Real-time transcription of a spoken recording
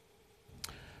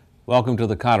Welcome to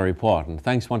the Carter Report, and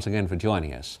thanks once again for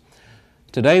joining us.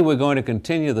 Today we're going to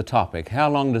continue the topic, how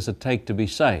long does it take to be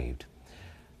saved?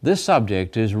 This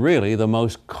subject is really the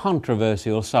most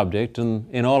controversial subject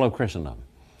in all of Christendom.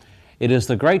 It is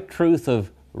the great truth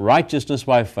of righteousness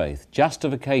by faith,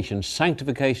 justification,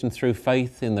 sanctification through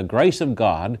faith in the grace of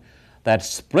God that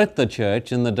split the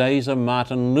church in the days of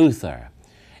Martin Luther.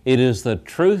 It is the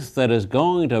truth that is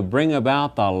going to bring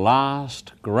about the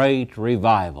last great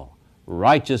revival,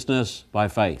 righteousness by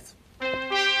faith.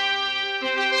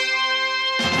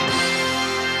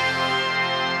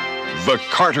 The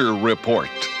Carter Report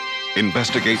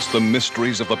investigates the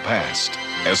mysteries of the past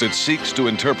as it seeks to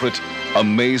interpret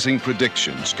amazing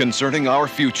predictions concerning our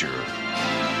future.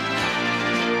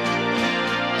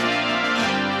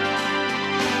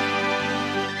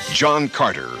 John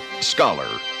Carter, scholar,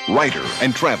 writer,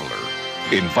 and traveler,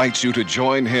 invites you to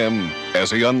join him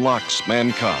as he unlocks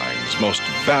mankind's most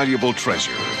valuable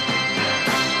treasure.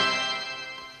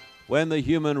 When the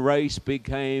human race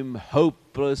became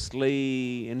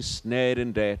hopelessly ensnared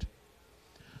in debt,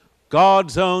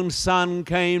 God's own Son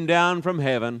came down from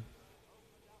heaven,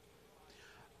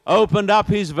 opened up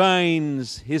his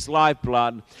veins, his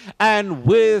lifeblood, and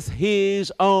with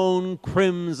his own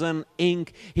crimson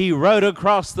ink, he wrote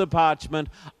across the parchment,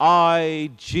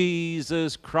 I,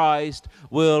 Jesus Christ,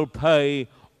 will pay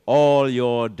all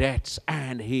your debts,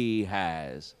 and he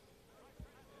has.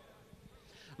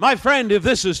 My friend, if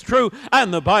this is true,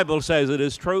 and the Bible says it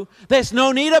is true, there's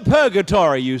no need of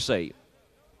purgatory, you see.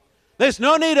 There's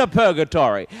no need of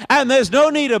purgatory, and there's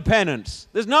no need of penance.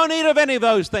 There's no need of any of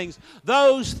those things.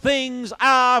 Those things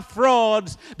are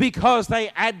frauds because they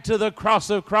add to the cross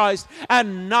of Christ,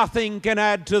 and nothing can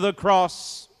add to the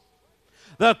cross.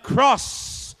 The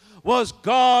cross was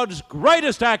God's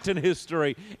greatest act in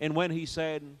history, and when he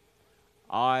said,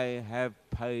 I have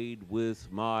paid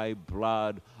with my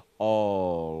blood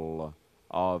all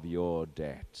of your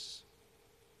debts.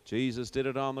 Jesus did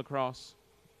it on the cross.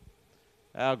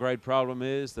 Our great problem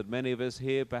is that many of us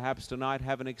here perhaps tonight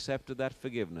haven't accepted that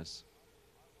forgiveness.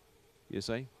 You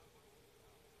see?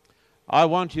 I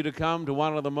want you to come to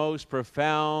one of the most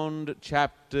profound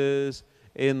chapters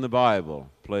in the Bible,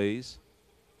 please.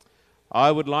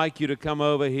 I would like you to come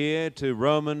over here to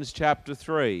Romans chapter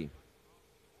 3.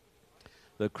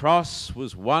 The cross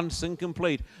was once and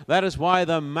complete. That is why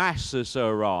the Mass is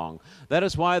so wrong. That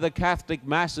is why the Catholic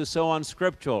Mass is so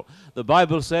unscriptural. The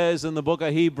Bible says in the book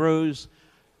of Hebrews,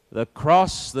 the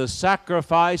cross, the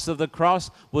sacrifice of the cross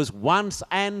was once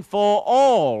and for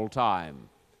all time.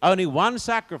 Only one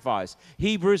sacrifice.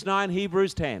 Hebrews 9,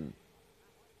 Hebrews 10.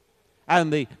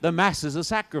 And the Mass is a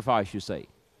sacrifice, you see.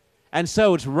 And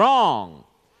so it's wrong.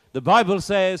 The Bible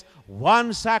says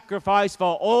one sacrifice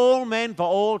for all men for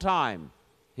all time.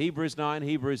 Hebrews 9,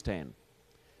 Hebrews 10.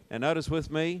 Now notice with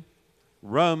me,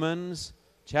 Romans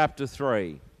chapter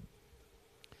 3,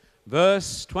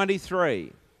 verse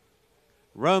 23.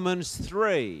 Romans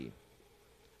 3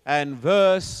 and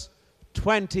verse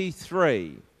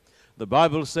 23. The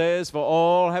Bible says, for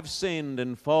all have sinned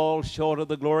and fall short of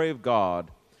the glory of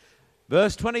God.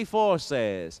 Verse 24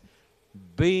 says,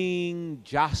 being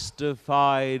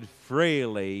justified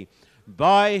freely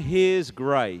by his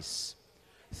grace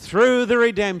through the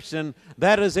redemption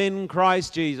that is in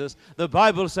Christ Jesus. The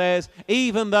Bible says,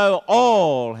 even though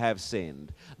all have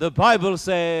sinned, the Bible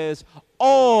says,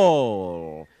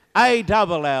 all,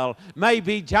 A-double-L, may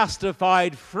be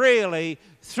justified freely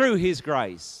through his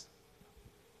grace.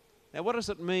 Now, what does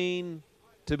it mean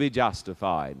to be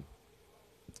justified?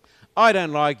 I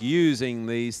don't like using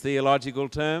these theological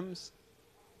terms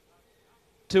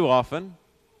too often,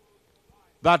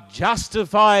 but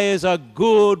justify is a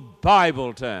good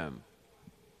Bible term.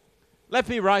 Let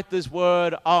me write this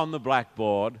word on the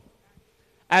blackboard,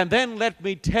 and then let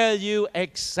me tell you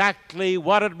exactly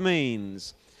what it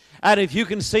means. And if you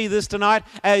can see this tonight,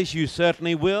 as you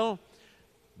certainly will,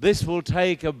 this will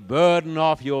take a burden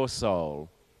off your soul.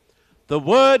 The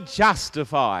word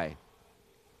justify,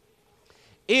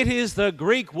 it is the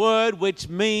Greek word which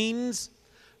means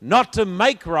not to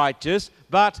make righteous,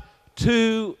 but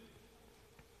to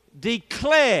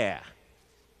declare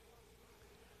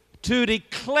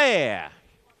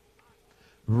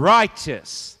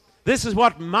righteous. This is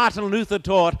what Martin Luther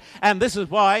taught, and this is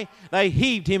why they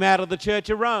heaved him out of the Church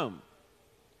of Rome.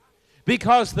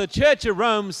 Because the Church of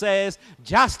Rome says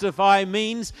justify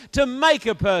means to make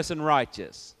a person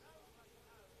righteous.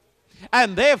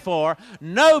 And therefore,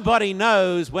 nobody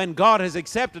knows when God has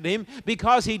accepted him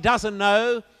because he doesn't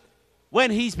know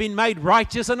when he's been made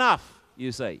righteous enough,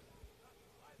 you see.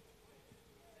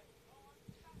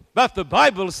 But the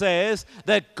Bible says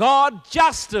that God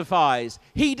justifies.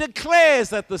 He declares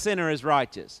that the sinner is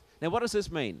righteous. Now, what does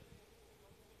this mean?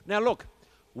 Now, look,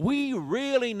 we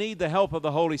really need the help of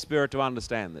the Holy Spirit to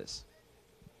understand this.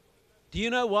 Do you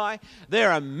know why?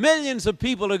 There are millions of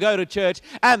people who go to church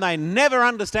and they never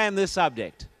understand this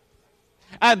subject.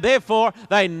 And therefore,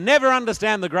 they never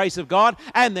understand the grace of God,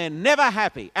 and they're never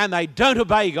happy, and they don't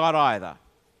obey God either.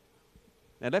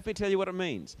 Now, let me tell you what it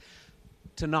means.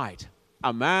 Tonight,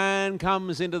 a man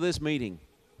comes into this meeting.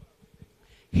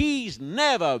 He's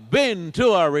never been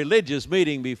to a religious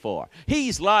meeting before.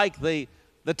 He's like the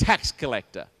tax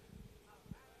collector.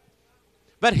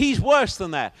 But he's worse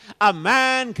than that. A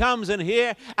man comes in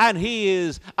here and he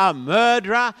is a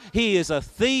murderer, he is a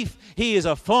thief, he is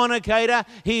a fornicator,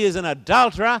 he is an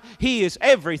adulterer, he is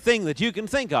everything that you can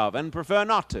think of and prefer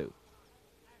not to.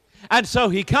 And so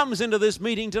he comes into this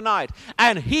meeting tonight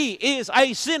and he is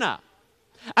a sinner.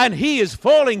 And he is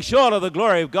falling short of the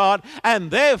glory of God, and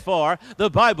therefore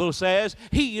the Bible says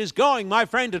he is going, my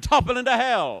friend, to topple into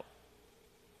hell.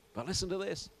 But listen to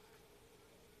this.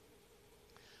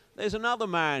 There's another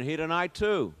man here tonight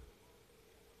too.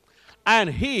 And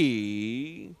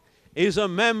he is a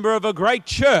member of a great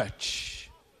church.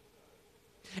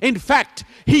 In fact,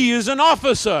 he is an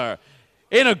officer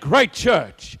in a great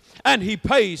church. And he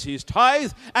pays his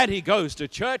tithe, and he goes to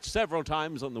church several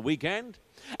times on the weekend.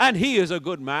 And he is a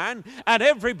good man, and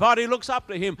everybody looks up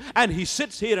to him. And he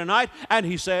sits here tonight, and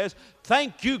he says,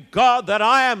 thank you, God, that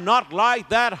I am not like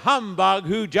that humbug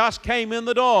who just came in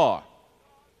the door.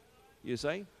 You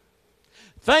see?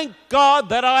 Thank God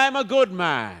that I am a good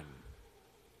man.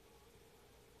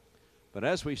 But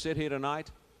as we sit here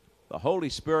tonight, the Holy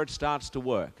Spirit starts to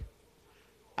work.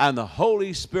 And the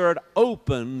Holy Spirit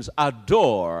opens a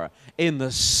door in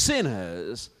the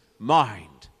sinner's mind.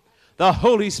 The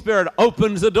Holy Spirit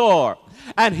opens the door,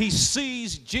 and he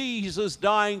sees Jesus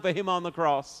dying for him on the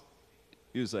cross.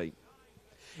 You see,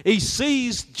 he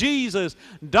sees Jesus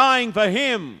dying for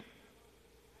him.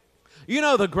 You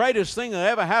know, the greatest thing that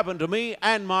ever happened to me,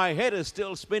 and my head is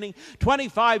still spinning,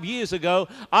 25 years ago,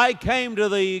 I came to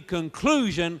the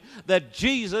conclusion that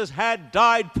Jesus had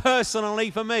died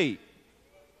personally for me.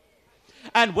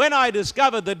 And when I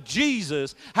discovered that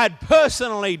Jesus had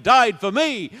personally died for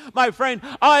me, my friend,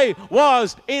 I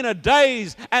was in a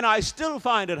daze, and I still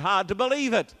find it hard to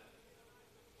believe it.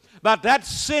 But that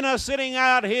sinner sitting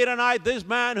out here tonight, this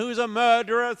man who's a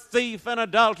murderer, thief, and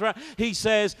adulterer, he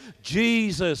says,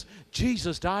 Jesus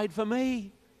died for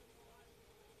me.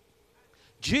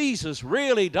 Jesus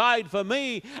really died for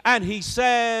me. And he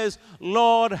says,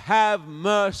 Lord, have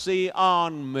mercy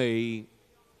on me.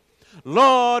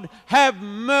 Lord, have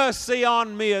mercy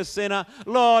on me, a sinner.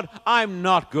 Lord, I'm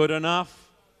not good enough.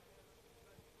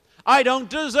 I don't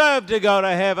deserve to go to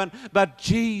heaven, but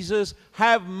Jesus,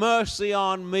 have mercy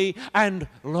on me. And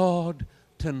Lord,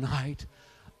 tonight,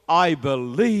 I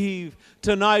believe.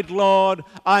 Tonight, Lord,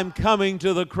 I'm coming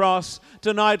to the cross.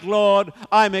 Tonight, Lord,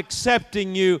 I'm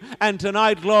accepting you. And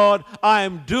tonight, Lord,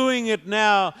 I'm doing it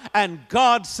now. And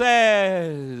God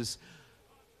says,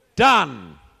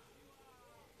 done.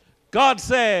 God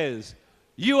says,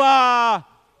 you are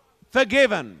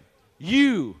forgiven.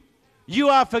 You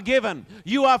are forgiven.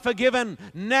 You are forgiven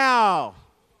now.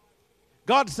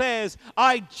 God says,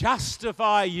 I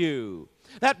justify you.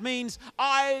 That means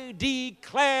I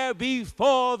declare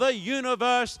before the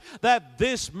universe that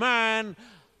this man,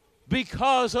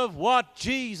 because of what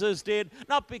Jesus did,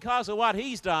 not because of what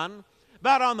he's done,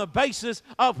 but on the basis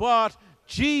of what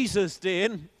Jesus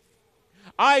did,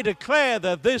 I declare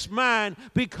that this man,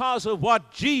 because of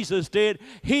what Jesus did,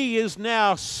 he is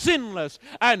now sinless,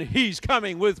 and he's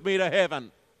coming with me to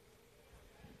heaven.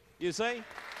 You see?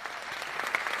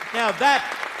 Now that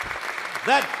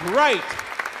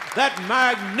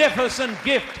magnificent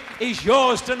gift is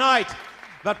yours tonight.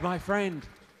 But my friend,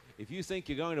 if you think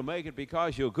you're going to make it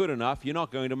because you're good enough, you're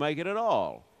not going to make it at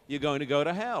all. You're going to go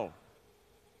to hell.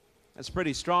 That's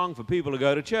pretty strong for people to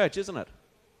go to church, isn't it?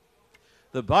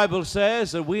 The Bible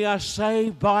says that we are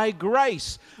saved by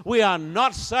grace. We are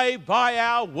not saved by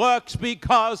our works,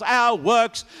 because our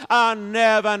works are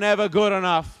never good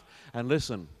enough. And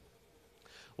listen,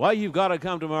 why you've got to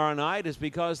come tomorrow night is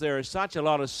because there is such a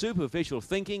lot of superficial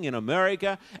thinking in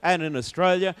America and in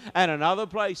Australia and in other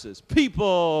places.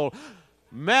 People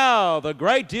mouth a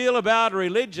great deal about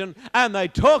religion, and they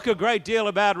talk a great deal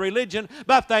about religion,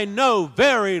 but they know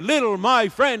very little, my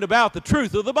friend, about the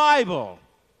truth of the Bible.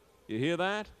 You hear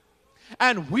that?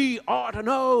 And we ought to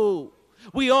know.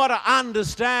 We ought to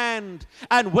understand.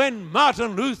 And when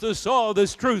Martin Luther saw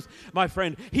this truth, my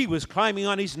friend, he was climbing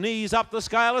on his knees up the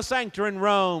Scala Sancta in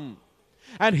Rome.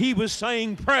 And he was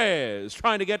saying prayers,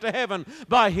 trying to get to heaven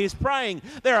by his praying.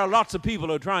 There are lots of people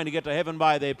who are trying to get to heaven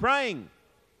by their praying.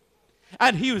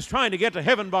 And he was trying to get to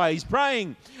heaven by his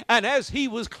praying. And as he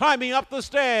was climbing up the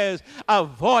stairs, a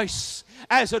voice,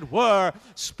 as it were,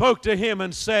 spoke to him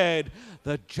and said,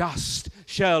 "The just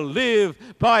shall live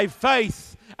by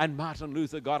faith." And Martin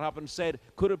Luther got up and said,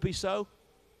 "Could it be so?"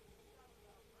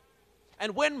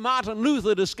 And when Martin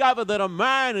Luther discovered that a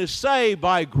man is saved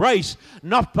by grace,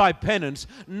 not by penance,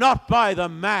 not by the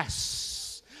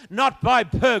Mass, not by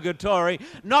purgatory,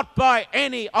 not by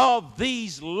any of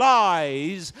these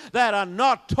lies that are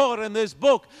not taught in this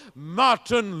book,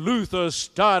 Martin Luther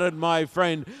started, my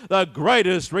friend, the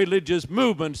greatest religious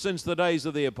movement since the days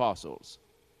of the apostles.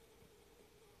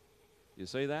 You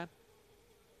see that?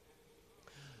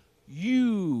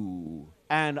 You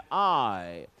and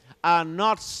I are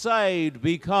not saved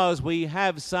because we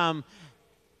have some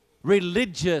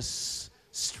religious,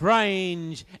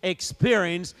 strange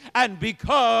experience and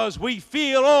because we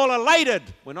feel all elated.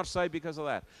 We're not saved because of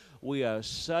that. We are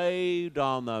saved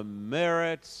on the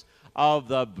merits of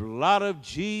the blood of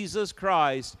Jesus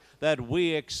Christ that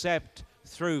we accept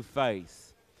through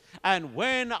faith. And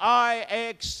when I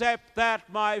accept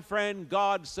that, my friend,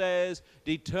 God says,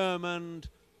 determined,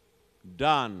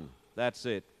 done. That's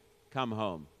it. Come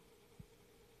home.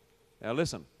 Now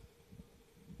listen.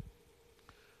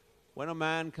 When a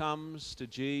man comes to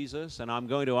Jesus, and I'm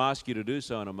going to ask you to do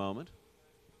so in a moment.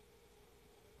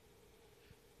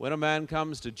 When a man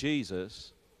comes to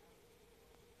Jesus,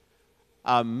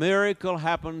 a miracle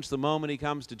happens the moment he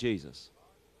comes to Jesus.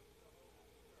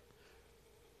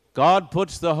 God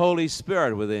puts the Holy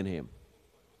Spirit within him.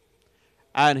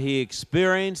 And he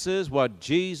experiences what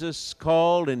Jesus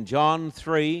called in John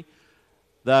 3,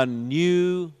 the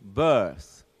new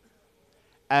birth.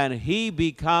 And he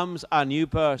becomes a new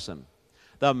person.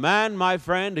 The man, my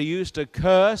friend, who used to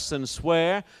curse and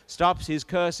swear, stops his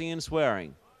cursing and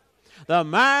swearing. The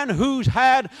man who's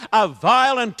had a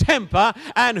violent temper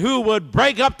and who would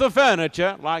break up the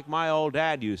furniture, like my old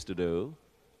dad used to do,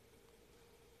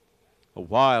 a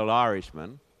wild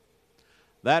Irishman,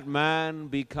 that man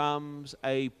becomes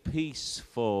a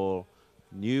peaceful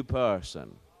new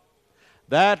person.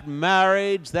 That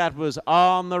marriage that was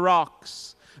on the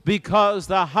rocks because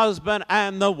the husband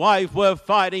and the wife were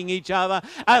fighting each other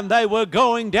and they were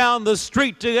going down the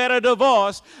street to get a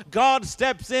divorce, God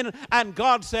steps in and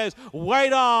God says,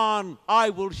 "Wait on,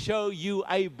 I will show you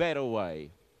a better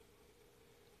way."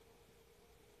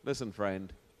 Listen,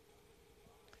 friend.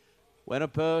 When a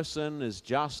person is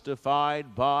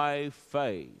justified by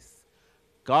faith,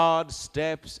 God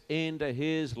steps into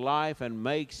his life and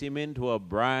makes him into a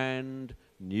brand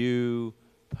new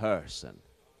person.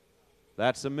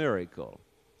 That's a miracle,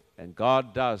 and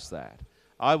God does that.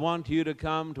 I want you to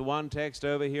come to one text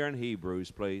over here in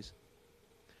Hebrews, please.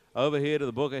 Over here to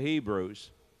the book of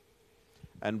Hebrews,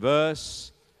 and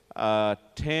verse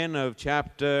 10 of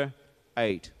chapter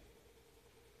 8.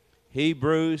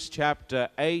 Hebrews chapter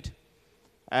 8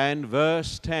 and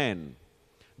verse 10.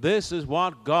 This is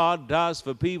what God does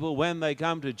for people when they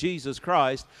come to Jesus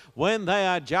Christ. When they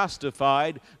are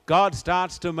justified, God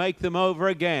starts to make them over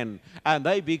again, and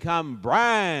they become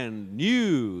brand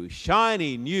new,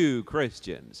 shiny new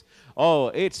Christians. Oh,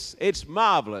 it's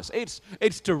marvelous.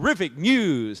 It's terrific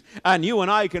news, and you and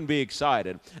I can be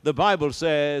excited. The Bible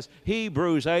says,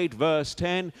 Hebrews 8 verse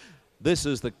 10, "This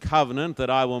is the covenant that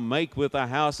I will make with the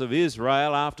house of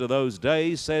Israel after those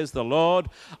days, says the Lord.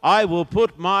 I will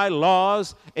put my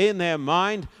laws in their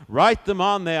mind, write them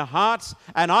on their hearts,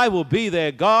 and I will be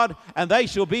their God, and they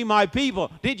shall be my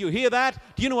people." Did you hear that?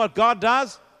 Do you know what God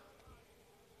does?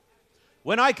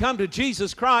 When I come to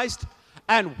Jesus Christ,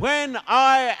 and when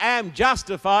I am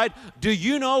justified, do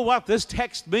you know what this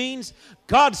text means?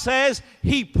 God says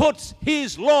he puts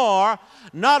his law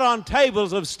not on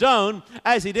tables of stone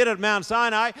as he did at Mount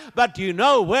Sinai, but do you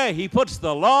know where he puts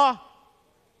the law?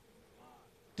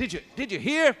 Did you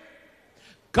hear?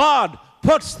 God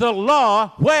puts the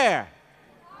law where?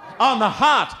 On the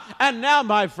heart. And now,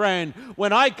 my friend,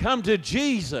 when I come to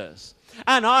Jesus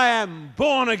and I am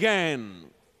born again,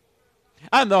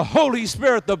 and the Holy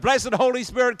Spirit, the blessed Holy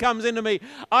Spirit comes into me,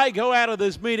 I go out of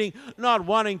this meeting not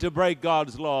wanting to break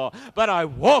God's law, but I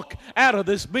walk out of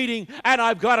this meeting and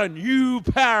I've got a new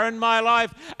power in my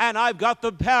life, and I've got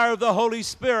the power of the Holy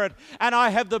Spirit, and I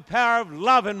have the power of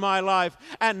love in my life,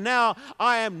 and now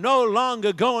I am no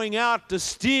longer going out to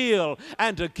steal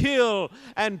and to kill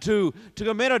and to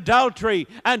commit adultery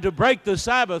and to break the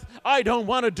Sabbath. I don't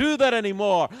want to do that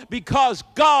anymore because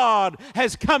God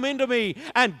has come into me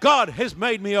and God has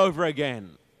made me over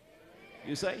again.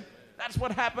 You see? That's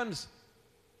what happens.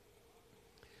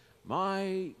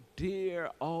 My dear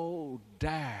old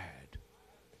dad,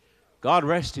 God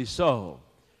rest his soul,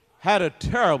 had a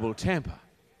terrible temper.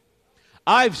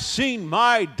 I've seen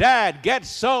my dad get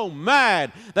so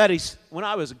mad that when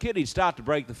I was a kid, he'd start to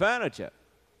break the furniture.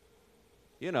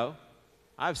 You know,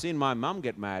 I've seen my mom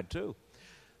get mad too.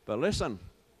 But listen,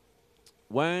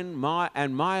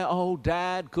 my old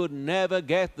dad could never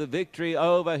get the victory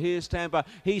over his temper.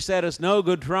 He said, it's no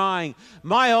good trying.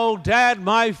 My old dad,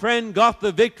 my friend, got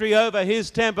the victory over his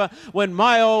temper when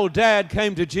my old dad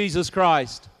came to Jesus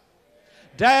Christ.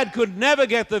 Dad could never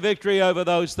get the victory over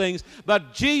those things,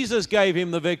 but Jesus gave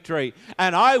him the victory.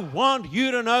 And I want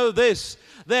you to know this: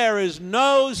 there is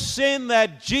no sin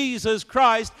that Jesus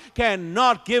Christ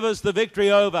cannot give us the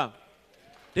victory over.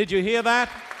 Did you hear that?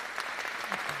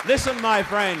 Listen, my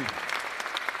friend.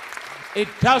 It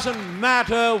doesn't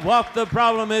matter what the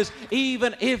problem is,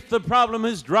 even if the problem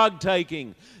is drug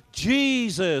taking.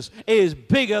 Jesus is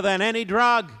bigger than any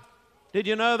drug. Did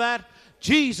you know that?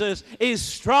 Jesus is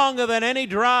stronger than any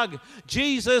drug.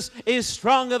 Jesus is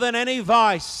stronger than any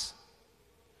vice.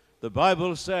 The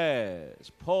Bible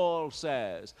says, Paul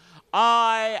says,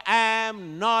 I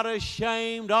am not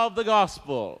ashamed of the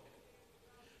gospel.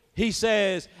 He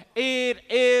says, it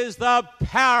is the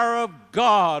power of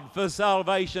God for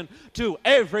salvation to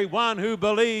everyone who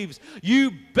believes.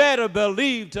 You better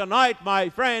believe tonight, my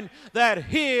friend, that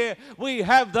here we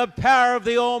have the power of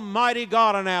the Almighty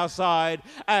God on our side,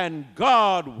 and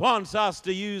God wants us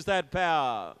to use that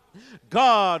power.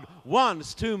 God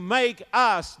wants to make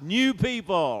us new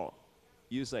people.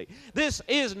 You see, this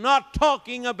is not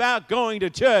talking about going to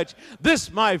church.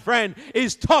 This, my friend,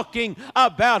 is talking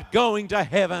about going to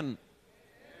heaven.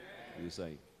 You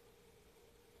see,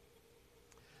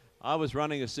 I was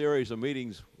running a series of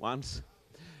meetings once,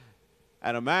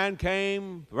 and a man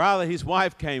came, rather his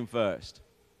wife came first.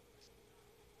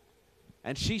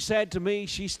 And she said to me,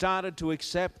 she started to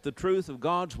accept the truth of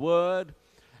God's Word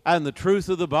and the truth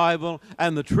of the Bible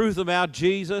and the truth about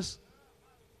Jesus.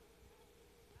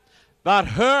 But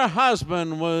her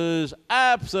husband was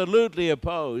absolutely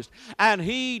opposed, and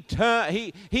he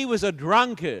was a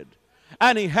drunkard,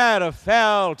 and he had a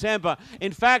foul temper.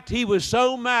 In fact, he was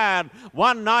so mad,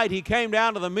 one night he came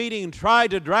down to the meeting and tried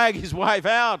to drag his wife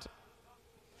out.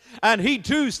 And he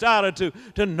too started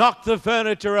to knock the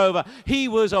furniture over. He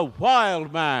was a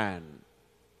wild man.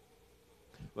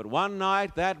 But one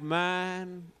night that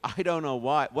man, I don't know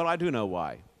why, well, I do know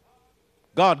why.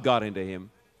 God got into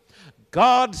him.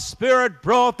 God's Spirit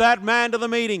brought that man to the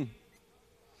meeting.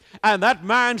 And that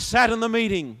man sat in the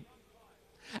meeting.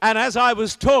 And as I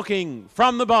was talking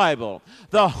from the Bible,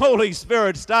 the Holy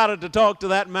Spirit started to talk to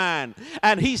that man.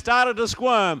 And he started to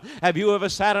squirm. Have you ever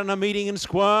sat in a meeting and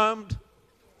squirmed?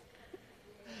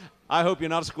 I hope you're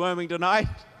not squirming tonight.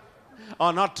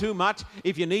 Or not too much.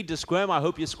 If you need to squirm, I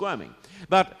hope you're squirming.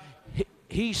 But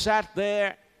he sat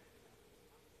there.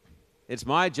 It's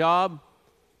my job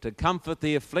to comfort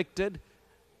the afflicted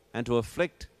and to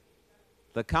afflict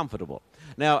the comfortable.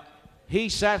 Now, he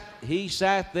sat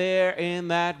there in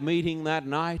that meeting that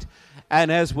night,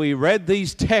 and as we read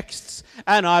these texts,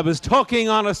 and I was talking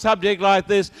on a subject like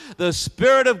this, the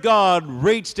Spirit of God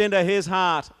reached into his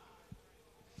heart.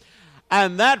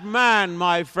 And that man,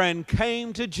 my friend,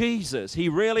 came to Jesus. He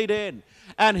really did.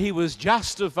 And he was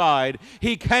justified.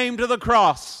 He came to the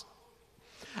cross.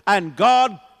 And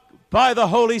God, by the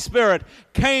Holy Spirit,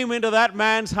 came into that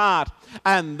man's heart.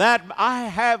 And that I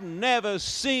have never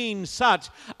seen such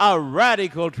a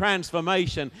radical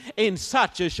transformation in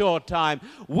such a short time.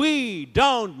 We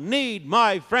don't need,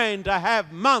 my friend, to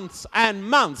have months and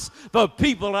months for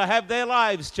people to have their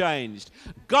lives changed.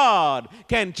 God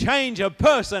can change a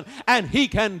person, and he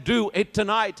can do it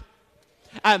tonight.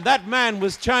 And that man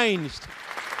was changed.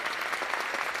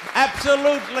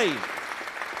 Absolutely.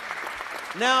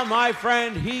 Now, my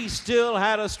friend, he still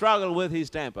had a struggle with his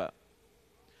temper.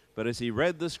 But as he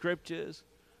read the Scriptures,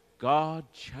 God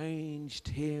changed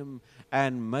him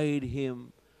and made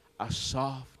him a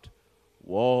soft,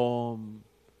 warm,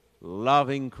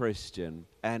 loving Christian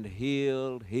and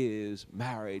healed his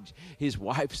marriage. His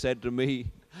wife said to me,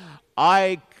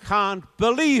 I can't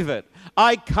believe it.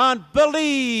 I can't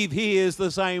believe he is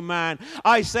the same man.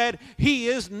 I said, he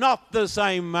is not the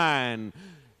same man.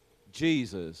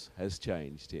 Jesus has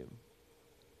changed him.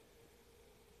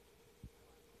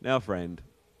 Now, friend,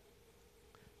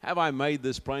 have I made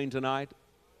this plain tonight?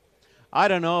 I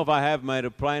don't know if I have made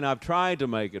it plain. I've tried to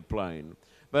make it plain.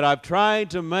 But I've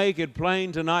tried to make it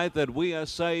plain tonight that we are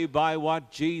saved by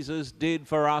what Jesus did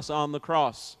for us on the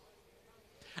cross.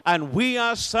 And we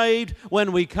are saved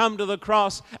when we come to the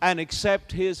cross and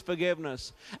accept His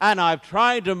forgiveness. And I've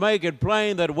tried to make it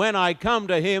plain that when I come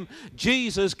to Him,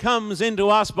 Jesus comes into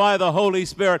us by the Holy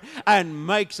Spirit and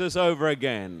makes us over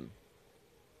again.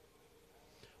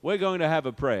 We're going to have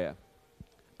a prayer.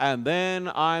 And then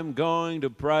I'm going to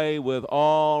pray with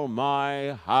all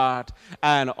my heart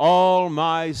and all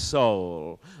my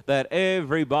soul that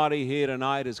everybody here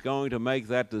tonight is going to make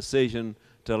that decision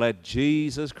to let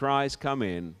Jesus Christ come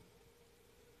in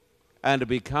and to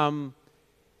become,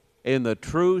 in the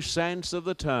true sense of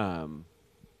the term,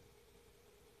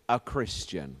 a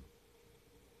Christian.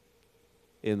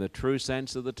 In the true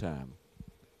sense of the term.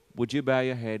 Would you bow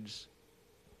your heads?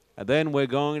 And then we're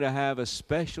going to have a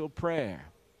special prayer.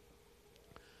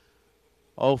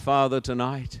 Oh, Father,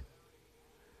 tonight,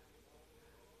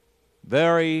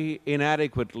 very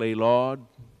inadequately, Lord,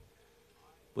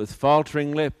 with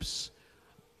faltering lips,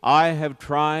 I have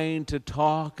tried to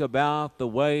talk about the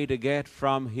way to get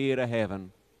from here to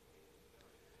heaven.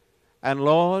 And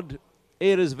Lord,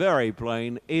 it is very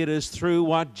plain. It is through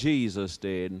what Jesus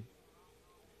did.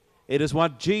 It is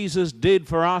what Jesus did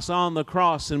for us on the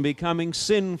cross in becoming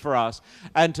sin for us.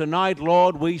 And tonight,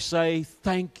 Lord, we say,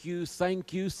 thank you,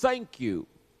 thank you, thank you.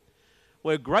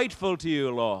 We're grateful to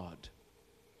you, Lord,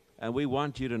 and we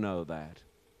want you to know that.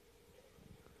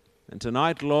 And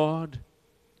tonight, Lord,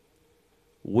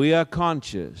 we are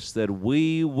conscious that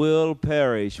we will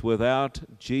perish without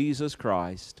Jesus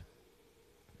Christ.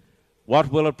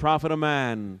 What will it profit a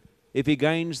man if he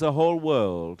gains the whole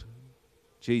world,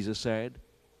 Jesus said,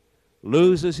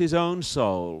 loses his own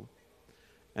soul?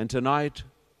 And tonight,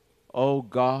 oh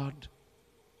God,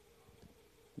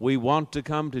 we want to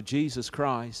come to Jesus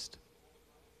Christ.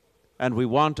 And we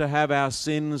want to have our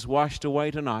sins washed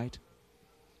away tonight.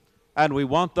 And we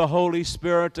want the Holy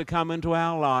Spirit to come into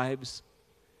our lives.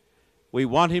 We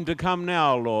want Him to come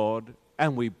now, Lord,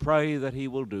 and we pray that He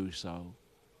will do so.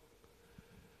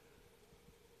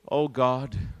 Oh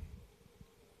God,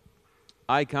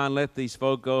 I can't let these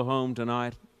folk go home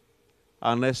tonight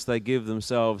unless they give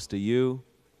themselves to you.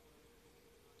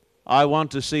 I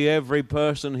want to see every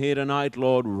person here tonight,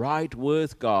 Lord, right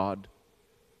with God.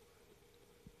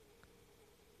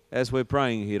 As we're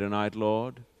praying here tonight,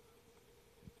 Lord,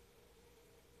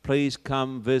 please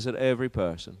come visit every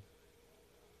person.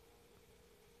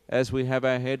 As we have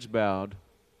our heads bowed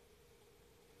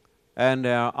and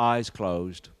our eyes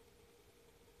closed,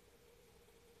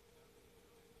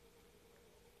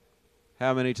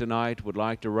 how many tonight would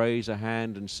like to raise a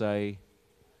hand and say,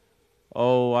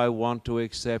 oh, I want to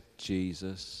accept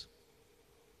Jesus.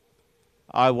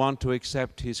 I want to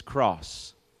accept His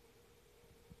cross.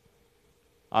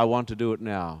 I want to do it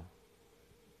now.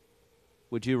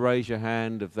 Would you raise your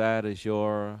hand if that is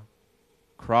your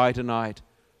cry tonight?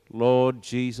 Lord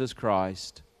Jesus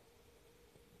Christ,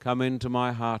 come into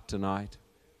my heart tonight.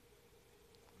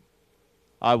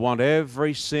 I want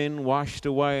every sin washed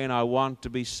away and I want to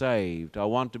be saved. I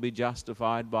want to be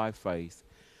justified by faith.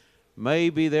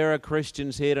 Maybe there are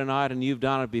Christians here tonight and you've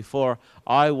done it before.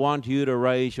 I want you to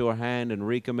raise your hand in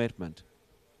recommitment.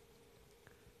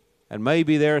 And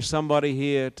maybe there is somebody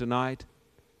here tonight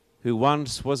who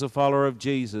once was a follower of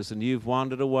Jesus and you've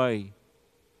wandered away.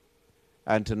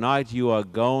 And tonight you are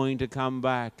going to come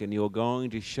back and you're going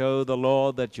to show the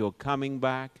Lord that you're coming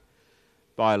back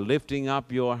by lifting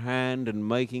up your hand and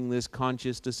making this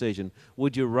conscious decision.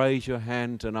 Would you raise your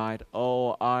hand tonight?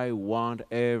 Oh, I want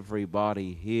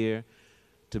everybody here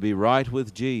to be right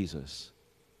with Jesus,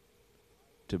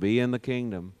 to be in the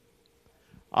kingdom.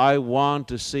 I want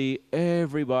to see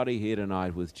everybody here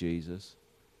tonight with Jesus.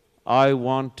 I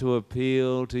want to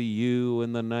appeal to you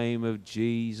in the name of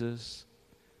Jesus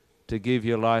to give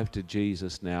your life to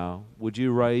Jesus now. Would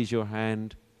you raise your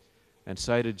hand and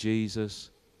say to Jesus,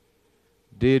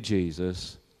 dear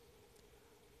Jesus,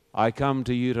 I come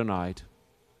to you tonight.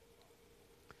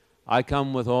 I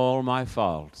come with all my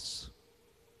faults.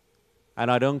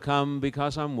 And I don't come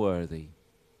because I'm worthy.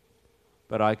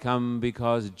 But I come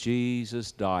because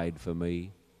Jesus died for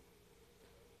me.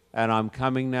 And I'm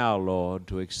coming now, Lord,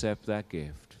 to accept that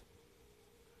gift.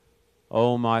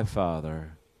 Oh, my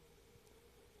Father,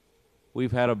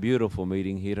 we've had a beautiful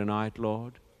meeting here tonight,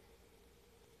 Lord.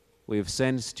 We've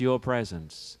sensed your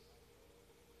presence.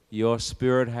 Your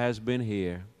Spirit has been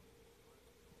here.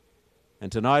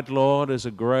 And tonight, Lord, is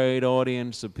a great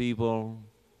audience of people,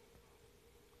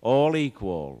 all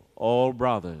equal, all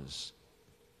brothers.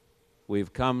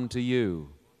 We've come to you.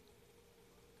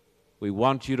 We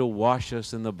want you to wash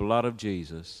us in the blood of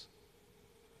Jesus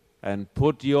and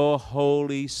put your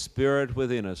Holy Spirit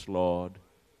within us, Lord.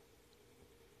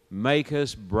 Make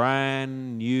us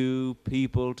brand new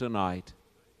people tonight.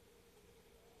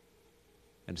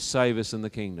 and save us in the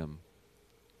kingdom.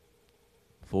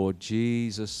 For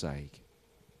Jesus' sake.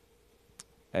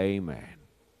 Amen.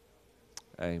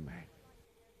 Amen.